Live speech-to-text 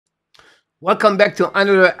Welcome back to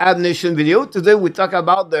another Habs Nation video. Today we talk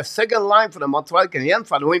about the second line for the Montreal Canadiens,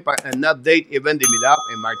 following by an update even Demidov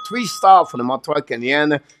and my 3-star for the Montreal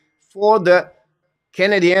Canadiens for the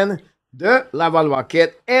Canadiens, the Laval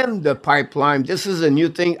Rocket, and the Pipeline. This is a new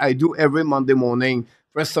thing I do every Monday morning.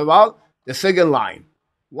 First of all, the second line.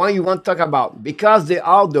 One you want to talk about because they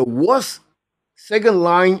are the worst second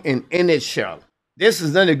line in NHL. This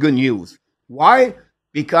is not a good news. Why?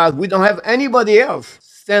 Because we don't have anybody else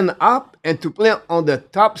stand up and to play on the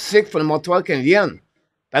top 6 for the Montreal Canadiens.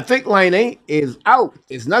 Patrick Laine is out.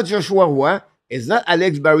 It's not Joshua Roy. It's not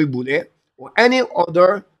Alex Barry-Boulet or any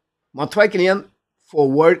other Montreal Canadiens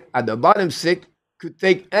forward at the bottom 6 could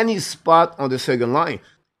take any spot on the second line.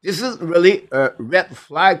 This is really a red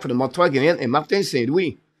flag for the Montreal Canadiens and Martin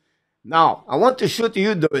Saint-Louis. Now, I want to show to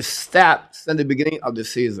you the stats at the beginning of the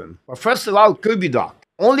season. But first of all, Kirby Dach.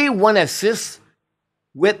 Only 1 assist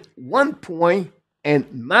with 1 point and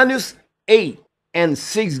 -8 and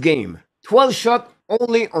 6 games. 12 shots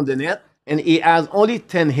only on the net, and he has only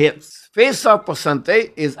 10 hits. Face-off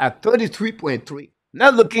percentage is at 33.3.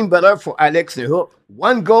 Not looking better for Alex Newhook.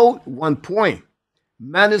 1 goal, 1 point.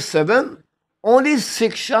 -7, only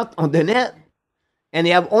 6 shots on the net, and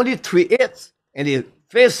he have only 3 hits. And his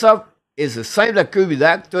face-off is the same like Kirby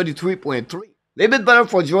Dach, 33.3. A little bit better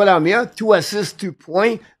for Joel Armia, 2 assists, 2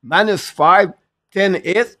 points, -5, 10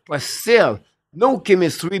 hits, but still no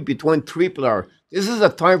chemistry between 3 players. This is a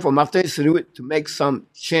time for Martin Saint-Louis to make some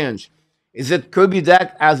change. Is it Kirby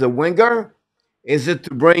Dach as a winger? Is it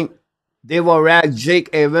to bring Demidov, Jake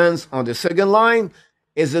Evans on the second line?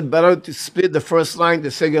 Is it better to split the first line, the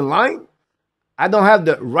second line? I don't have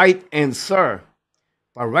the right answer.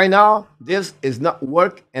 But right now, this is not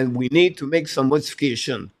work, and we need to make some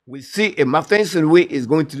modification. We'll see if Martin Saint-Louis is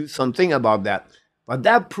going to do something about that. But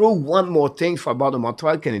that proves one more thing about the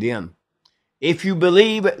Montreal Canadiens. If you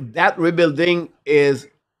believe that rebuilding is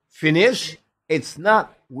finished, it's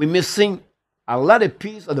not. We're missing a lot of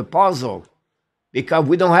pieces of the puzzle because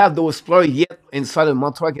we don't have those players yet inside the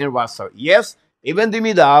Montreal Canadiens roster. Yes, even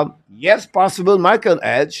Demidov, yes, possible Michael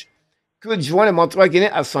Edge could join the Montreal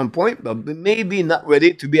Canadiens at some point, but maybe not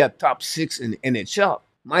ready to be a top 6 in NHL.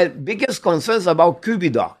 My biggest concern is about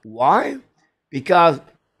Kirby Dach. Why? Because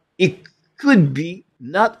it could be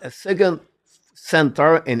not a second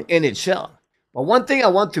center in NHL. But one thing I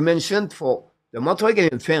want to mention for the Montreal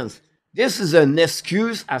Canadiens fans, this is an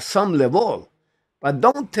excuse at some level. But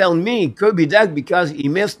don't tell me Kirby Dach, because he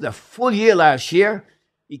missed the full year last year,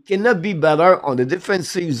 he cannot be better on the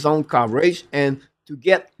defensive zone coverage. And to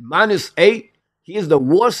get -8, he is the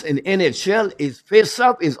worst in NHL. His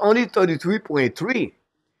face-off is only 33.3.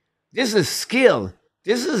 This is skill.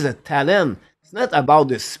 This is a talent. It's not about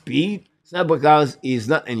the speed. It's not because he's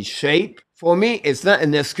not in shape. For me, it's not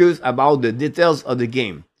an excuse about the details of the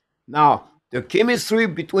game. Now, the chemistry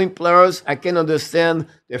between players, I can understand.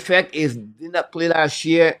 The fact is, did not play last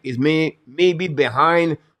year, is maybe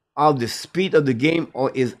behind of the speed of the game or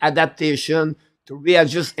his adaptation to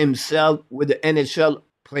readjust himself with the NHL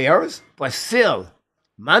players. But still,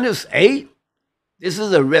 -8, this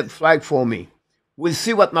is a red flag for me. We'll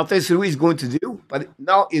see what Martin Saint-Louis is going to do. But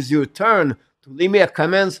now is your turn to leave me a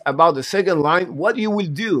comments about the second line. What you will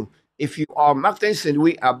do if you are Martin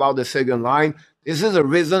Saint-Louis about the second line. This is the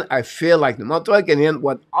reason I feel like the Montreal Canadiens,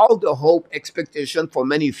 with all the hope, expectation for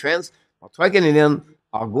many fans, Montreal Canadiens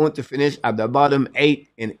are going to finish at the bottom 8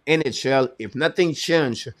 in NHL if nothing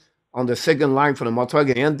changes on the second line for the Montreal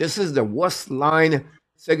Canadiens. This is the worst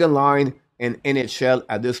second line in NHL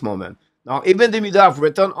at this moment. Now, even Demidov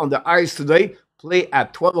returned on the ice today, play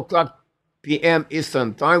at 12 o'clock p.m.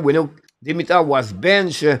 Eastern Time. We know Demidov was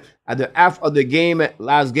benched at the half of the game,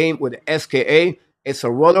 last game with the SKA. It's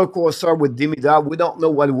a roller coaster with Demidov. We don't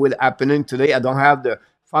know what will happen today. I don't have the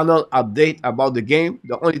final update about the game.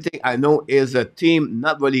 The only thing I know is the team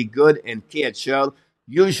not really good in KHL.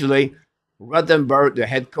 Usually, Rothenberg, the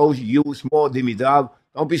head coach, use more Demidov.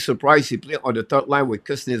 Don't be surprised he played on the third line with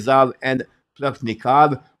Kuznetsov and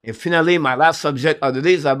Plotnikov. And finally, my last subject of the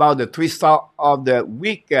day is about the 3-star of the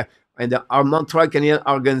week and the Montreal Canadiens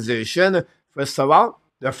organization. First of all,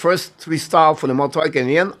 the first 3-star for the Montreal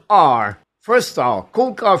Canadiens are, first star,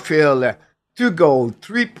 Cole Caulfield, 2 goals,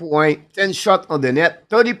 3 points, 10 shots on the net,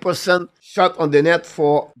 30% shot on the net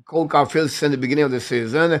for Cole Caulfield since the beginning of the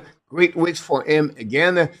season. Great weeks for him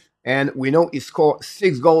again. And we know he scored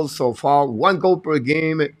 6 goals so far, 1 goal per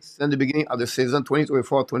game since the beginning of the season,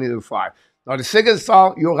 2024-2025. Now, the second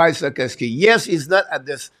star, Juraj Slavkovsky. Yes, he's not at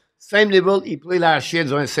this same level he played last year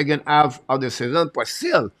during the second half of the season, but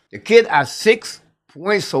still, the kid has 6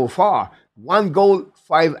 points so far. 1 goal,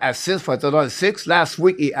 5 assists for a total of 6. Last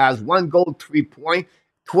week, he has 1 goal, 3 points,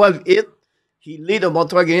 12 hits. He lead the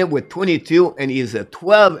Montreal Canadiens with 22, and he is a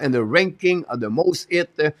 12 in the ranking of the most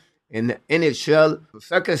hit in the NHL.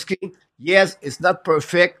 Sakowski, yes, it's not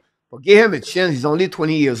perfect, but give him a chance. He's only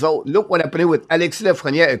 20 years old. Look what happened with Alexis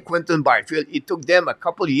Lafrenière and Quentin Byfield. It took them a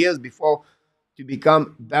couple of years before to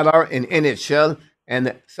become better in NHL,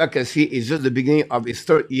 and Sakowski is just the beginning of his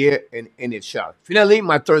third year in NHL. Finally,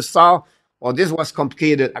 my third star, well, this was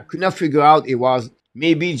complicated. I could not figure out. It was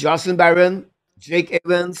maybe Justin Barron, Jake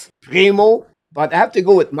Evans, Primo, but I have to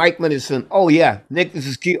go with Mike Madison. Oh, yeah, Nick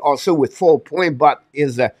Suzuki also with 4 points, but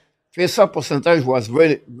his face-off percentage was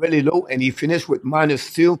really, really low, and he finished with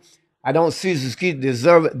 -2. I don't see Suzuki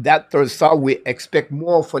deserve that third star. We expect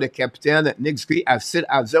more for the captain. Nick Suzuki has still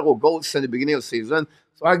have 0 goals since the beginning of the season.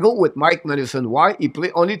 So I go with Mike Madison. Why? He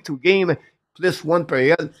played only 2 games, plus 1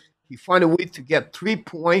 period. He found a way to get 3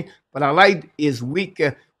 points, but I like his week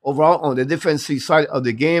overall on the defensive side of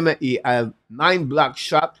the game. He had 9 block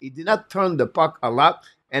shots. He did not turn the puck a lot,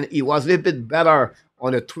 and he was a little bit better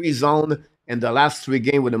on the 3 zone in the last 3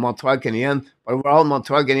 games with the Montreal Canadiens. But overall,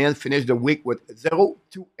 Montreal Canadiens finished the week with 0,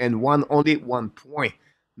 2, and 1, only 1 point.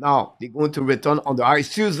 Now, they're going to return on the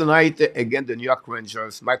ice Tuesday night against the New York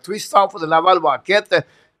Rangers. My 3 star for the Laval Rocket.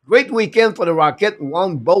 Great weekend for the Rocket.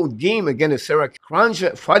 Won both games against the Syracuse Crunch.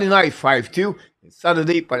 Friday night, 5-2. And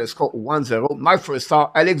Saturday, by the score 1-0. My first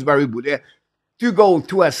star, Alex Barry-Boulet. 2 goals,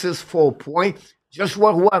 2 assists, 4 points.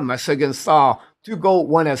 Joshua Roy, my second star. 2 goals,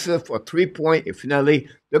 1 assist for 3 points. And finally,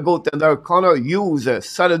 the goaltender Connor Hughes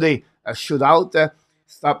Saturday a shootout.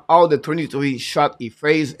 Stop all the 23 shots he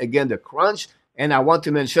faced against the Crunch. And I want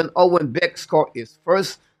to mention Owen Beck scored his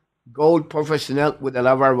first goal professional with the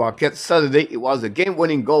Laval Rocket. Saturday, it was a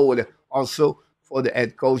game-winning goal also for the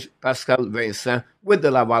head coach Pascal Vincent with the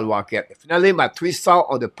Laval Rocket. And finally, my 3 star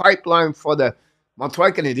on the pipeline for the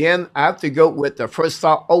Montreal Canadiens, I have to go with the first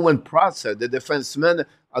star Owen Protz, the defenseman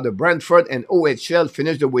of the Brantford and OHL,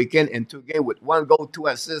 finished the weekend in 2 games with 1 goal, 2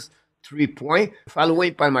 assists, 3 points.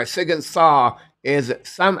 Following by my second star is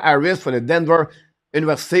Sam Harris for the Denver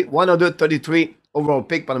University, 133 overall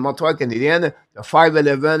pick by the Montreal Canadiens. The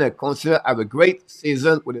 5'11" considered have a great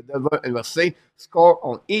season with the Denver University. Score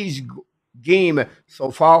on each game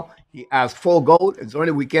so far. He has 4 goals. During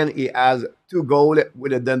the weekend, he has 2 goals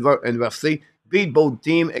with the Denver University. Beat both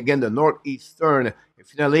teams against the Northeastern. And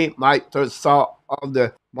finally, my third star of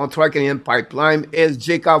the Montreal Canadiens pipeline is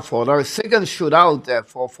Jacob Fowler. Second shootout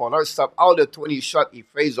for Fowler. Stopped all the 20 shots he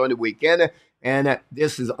faced on the weekend. And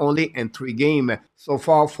this is only in 3 games. So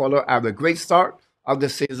far, Fowler have a great start of the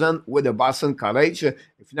season with the Boston College. And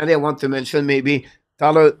finally, I want to mention maybe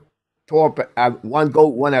Tyler Thorpe have 1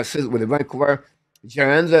 goal, 1 assist with the Vancouver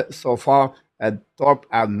Giants. So far, Thorpe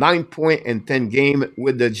have 9 points in 10 games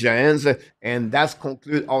with the Giants. And that's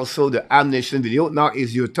conclude also the Habs Nation video. Now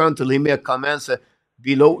it's your turn to leave me a comments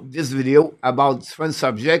below this video about different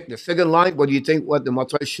subject. The second line, what do you think what the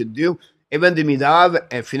Montreal should do? Even Demidov,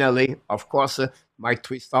 and finally, of course, my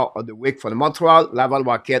 3 star of the week for the Montreal, Laval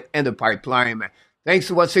Rocket, and the pipeline. Thanks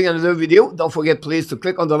for watching another video. Don't forget, please, to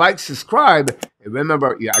click on the like, subscribe, and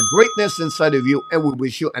remember, you have greatness inside of you, and we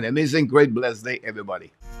wish you an amazing, great, blessed day,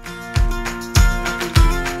 everybody.